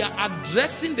 So when we are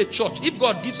addressing the church, if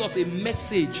God gives us a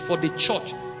message for the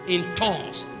church in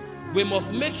tongues, we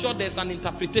must make sure there's an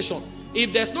interpretation.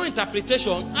 If there's no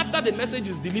interpretation, after the message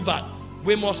is delivered,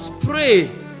 we must pray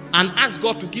and ask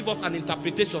God to give us an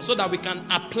interpretation so that we can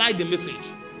apply the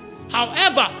message.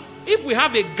 However, if we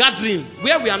have a gathering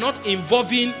where we are not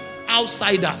involving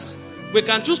outsiders, we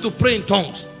can choose to pray in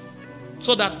tongues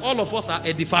so that all of us are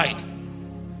edified.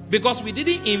 Because we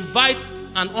didn't invite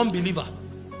an unbeliever.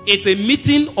 It's a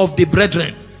meeting of the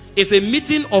brethren. It's a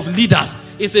meeting of leaders.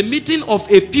 It's a meeting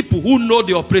of a people who know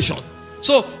the operation.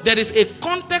 So there is a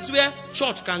context where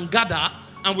church can gather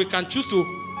and we can choose to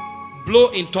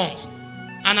blow in tongues.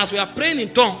 And as we are praying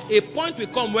in tongues, a point will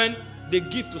come when the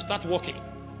gift will start working.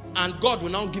 And God will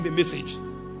now give a message.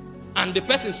 And the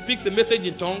person speaks a message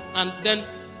in tongues. And then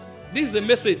this is a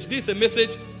message. This is a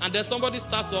message. And then somebody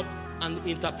starts up and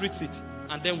interprets it.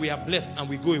 And then we are blessed and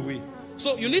we go away.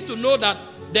 So you need to know that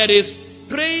there is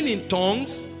praying in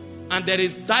tongues and there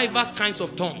is diverse kinds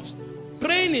of tongues.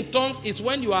 Praying in tongues is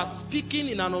when you are speaking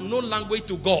in an unknown language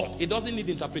to God. It doesn't need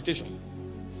interpretation.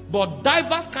 But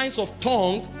diverse kinds of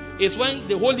tongues is when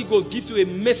the Holy Ghost gives you a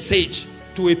message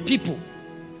to a people.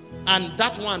 And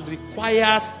that one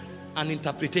requires an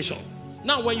interpretation.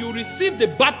 Now, when you receive the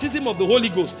baptism of the Holy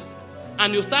Ghost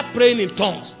and you start praying in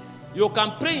tongues, you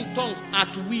can pray in tongues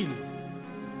at will.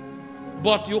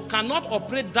 But you cannot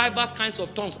operate diverse kinds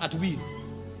of tongues at will.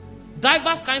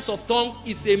 Diverse kinds of tongues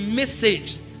is a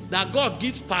message that God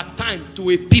gives per time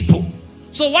to a people.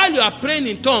 So while you are praying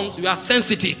in tongues, you are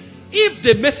sensitive. If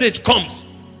the message comes,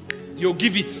 you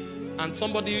give it and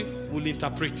somebody will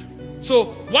interpret. So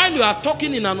while you are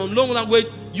talking in an unknown language,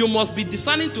 you must be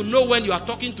discerning to know when you are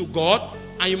talking to God,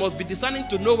 and you must be discerning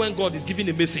to know when God is giving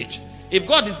a message. If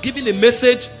God is giving a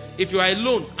message, if you are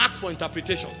alone, ask for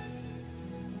interpretation.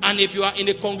 And if you are in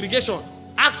a congregation,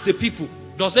 ask the people,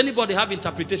 does anybody have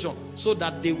interpretation? So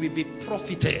that they will be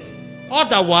profited.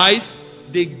 Otherwise,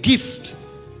 the gift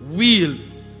will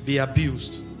be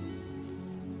abused.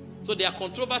 So there are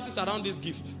controversies around this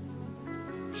gift.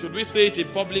 Should we say it in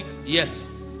public? Yes.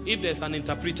 If there's an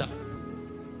interpreter.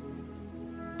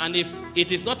 And if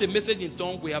it is not a message in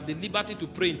tongues, we have the liberty to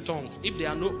pray in tongues. If there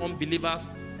are no unbelievers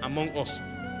among us.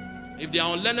 If there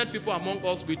are unlearned people among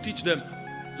us, we teach them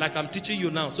like I'm teaching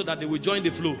you now, so that they will join the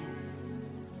flow.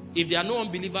 If there are no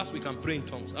unbelievers, we can pray in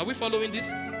tongues. Are we following this?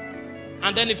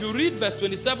 And then if you read verse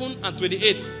 27 and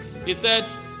 28, it said,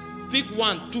 pick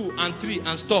 1, 2, and 3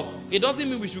 and stop. It doesn't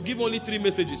mean we should give only 3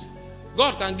 messages.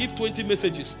 God can give 20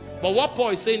 messages. But what Paul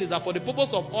is saying is that for the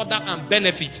purpose of order and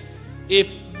benefit,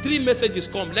 if 3 messages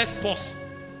come, let's pause.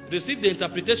 Receive the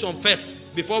interpretation first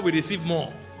before we receive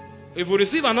more. If we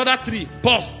receive another 3,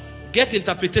 pause. Get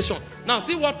interpretation. Now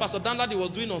see what Pastor Danladi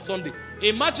was doing on Sunday.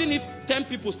 Imagine if 10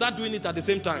 people start doing it at the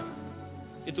same time.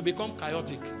 It will become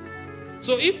chaotic.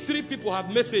 So if 3 people have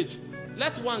message,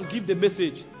 let one give the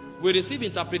message. We receive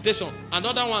interpretation.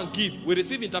 Another one give. We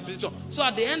receive interpretation. So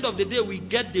at the end of the day, we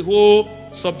get the whole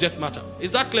subject matter.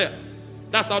 Is that clear?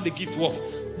 That's how the gift works.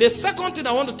 The second thing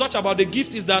I want to touch about the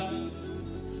gift is that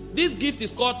this gift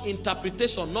is called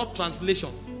interpretation, not translation.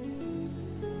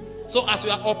 So as we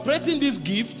are operating this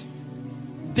gift,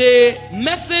 the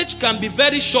message can be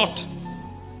very short,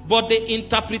 but the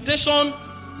interpretation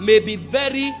may be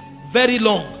very, very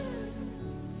long.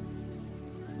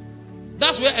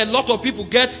 That's where a lot of people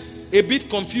get a bit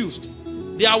confused.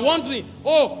 They are wondering,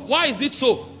 oh, why is it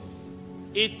so?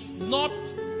 It's not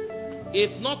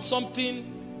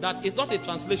something that is not a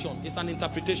translation, it's an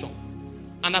interpretation.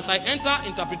 And as I enter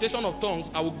interpretation of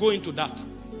tongues, I will go into that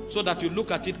so that you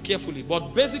look at it carefully.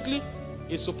 But basically,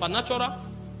 it's supernatural,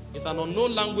 it's an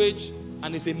unknown language,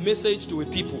 and it's a message to a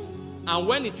people. And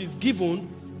when it is given,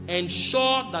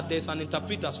 ensure that there's an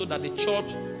interpreter so that the church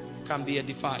can be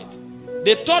edified.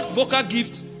 The third vocal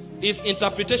gift is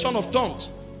interpretation of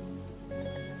tongues.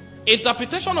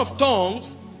 Interpretation of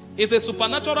tongues is a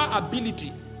supernatural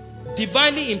ability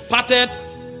divinely imparted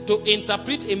to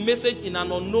interpret a message in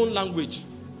an unknown language.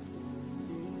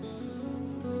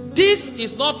 This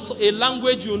is not a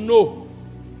language you know,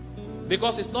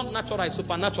 because it's not natural, it's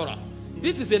supernatural.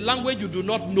 This is a language you do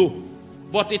not know,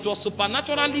 but it was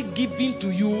supernaturally given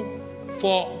to you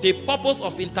for the purpose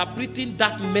of interpreting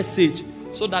that message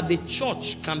so that the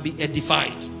church can be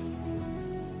edified.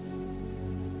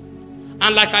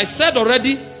 And like I said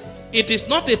already, it is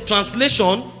not a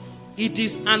translation, it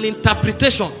is an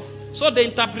interpretation. So the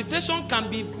interpretation can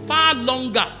be far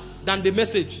longer than the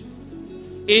message.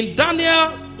 In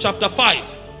Daniel chapter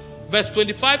 5, verse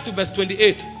 25 to verse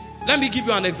 28, let me give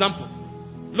you an example.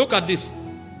 Look at this.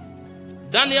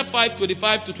 Daniel 5,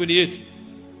 25 to 28.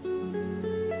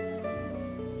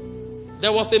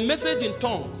 There was a message in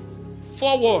tongue,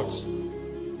 4 words.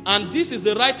 And this is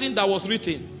the writing that was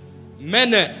written.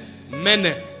 Mene,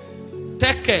 mene,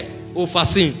 teke,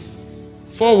 ofasin.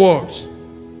 4 words.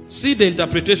 See the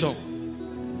interpretation.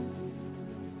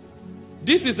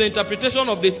 This is the interpretation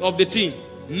of the team.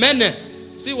 Mene.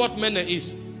 See what mene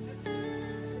is.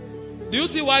 Do you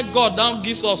see why God now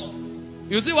gives us?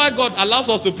 You see why God allows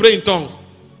us to pray in tongues?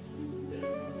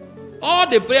 All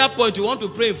the prayer points you want to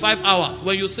pray in 5 hours.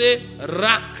 When you say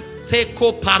rak,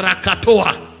 teko,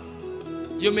 parakatoa,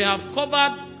 you may have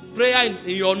covered prayer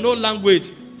in your known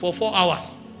language for 4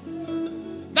 hours.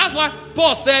 That's why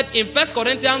Paul said in 1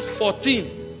 Corinthians 14,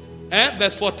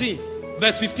 verse 14,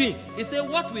 verse 15, he said,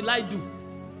 what will I do?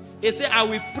 He said, I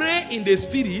will pray in the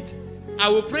spirit. I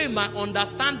will pray in my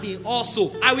understanding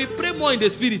also. I will pray more in the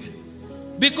spirit.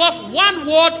 Because one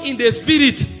word in the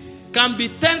spirit can be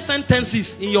 10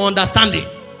 sentences in your understanding.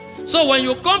 So when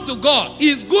you come to God,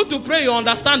 it's good to pray your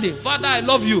understanding. Father, I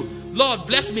love you. Lord,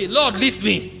 bless me. Lord, lift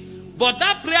me. But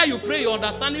that prayer you pray your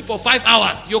understanding for 5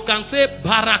 hours, you can say,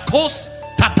 Barakos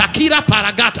tatakira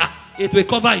paragata. It will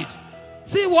cover it.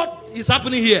 See what is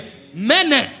happening here.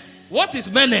 Mene. What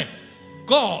is mene?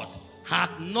 God had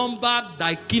numbered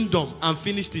thy kingdom and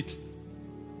finished it.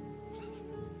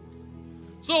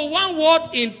 So one word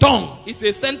in tongue is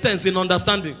a sentence in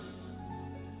understanding.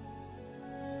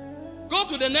 Go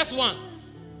to the next one.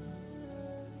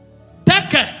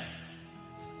 Take.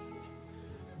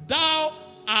 Thou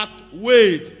art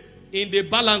weighed in the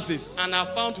balances and are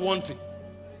found wanting.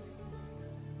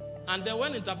 And then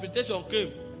when interpretation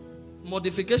came,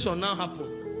 modification now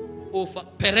happened. Over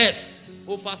Perez,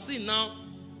 overseen now.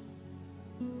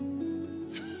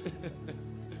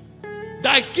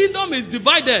 Thy kingdom is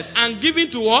divided and given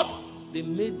to what? The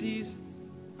Medes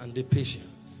and the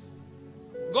Persians.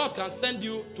 God can send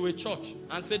you to a church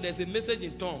and say there's a message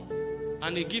in tongue,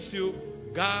 and He gives you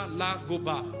Gala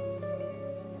Goba.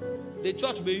 The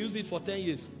church may use it for 10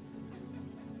 years.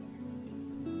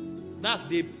 That's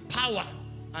the power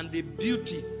and the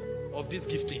beauty of these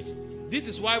giftings. This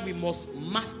is why we must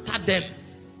master them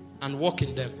and walk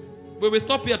in them. We will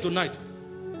stop here tonight.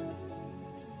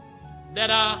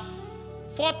 There are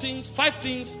 5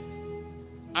 things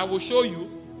I will show you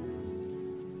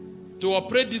to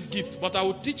operate this gift, but I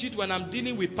will teach it when I'm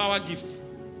dealing with power gifts.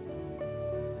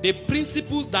 The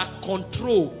principles that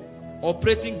control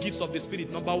operating gifts of the Spirit.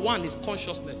 Number 1 is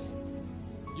consciousness.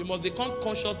 You must become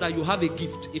conscious that you have a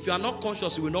gift. If you are not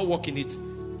conscious, you will not walk in it.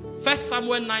 1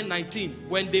 Samuel 9:19.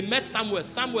 When they met Samuel,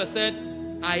 Samuel said,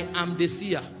 I am the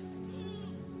seer.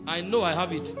 I know I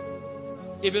have it.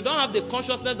 If you don't have the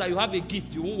consciousness that you have a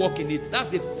gift, you won't walk in it. That's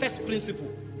the first principle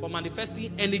for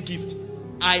manifesting any gift.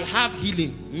 I have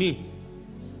healing, me.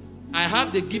 I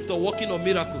have the gift of working on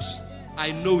miracles.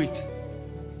 I know it.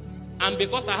 And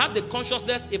because I have the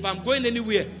consciousness, if I'm going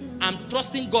anywhere, I'm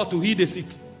trusting God to heal the sick.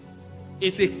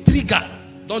 It's a trigger.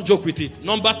 Don't joke with it.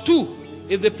 Number 2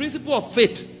 is the principle of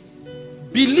faith.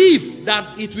 Believe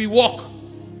that it will work.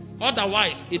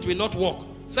 Otherwise, it will not work.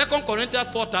 2 Corinthians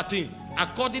 4:13.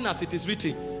 According as it is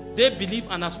written, they believe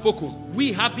and have spoken.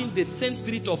 We, having the same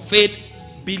spirit of faith,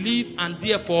 believe and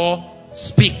therefore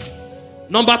speak.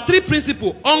 Number 3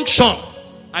 principle, unction.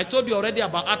 I told you already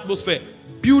about atmosphere.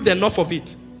 Build enough of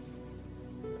it.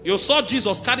 You saw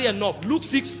Jesus carry enough. Luke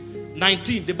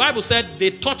 6:19. The Bible said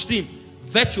they touched him.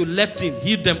 Virtue left him,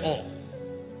 healed them all.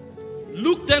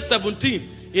 Luke 10:17.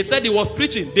 He said he was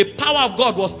preaching. The power of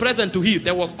God was present to heal.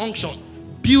 There was unction.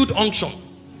 Build unction.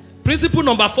 Principle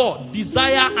number 4,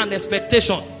 desire and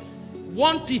expectation.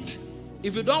 Want it.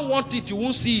 If you don't want it, you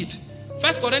won't see it.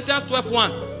 1 Corinthians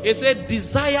 12:1. It said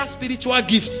desire spiritual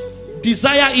gifts.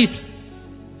 Desire it.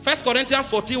 1 Corinthians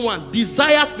 14:1.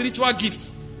 Desire spiritual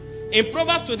gifts. In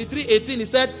Proverbs 23:18, he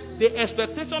said, the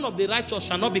expectation of the righteous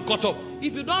shall not be cut off.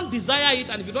 If you don't desire it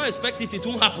and if you don't expect it, it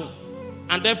won't happen.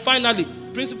 And then finally,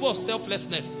 principle of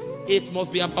selflessness. It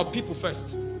must be about people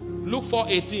first. Luke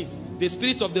 4:18, the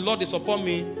Spirit of the Lord is upon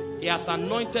me. He has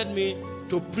anointed me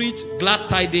to preach glad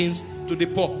tidings to the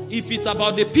poor. If it's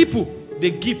about the people, the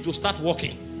gift will start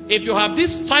working. If you have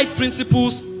these 5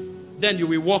 principles, then you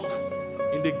will walk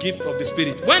in the gift of the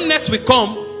Spirit. When next we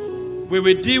come, we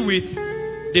will deal with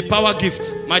the power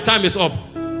gift. My time is up.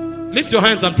 Lift your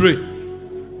hands and pray.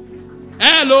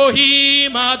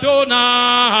 Elohim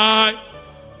Adonai.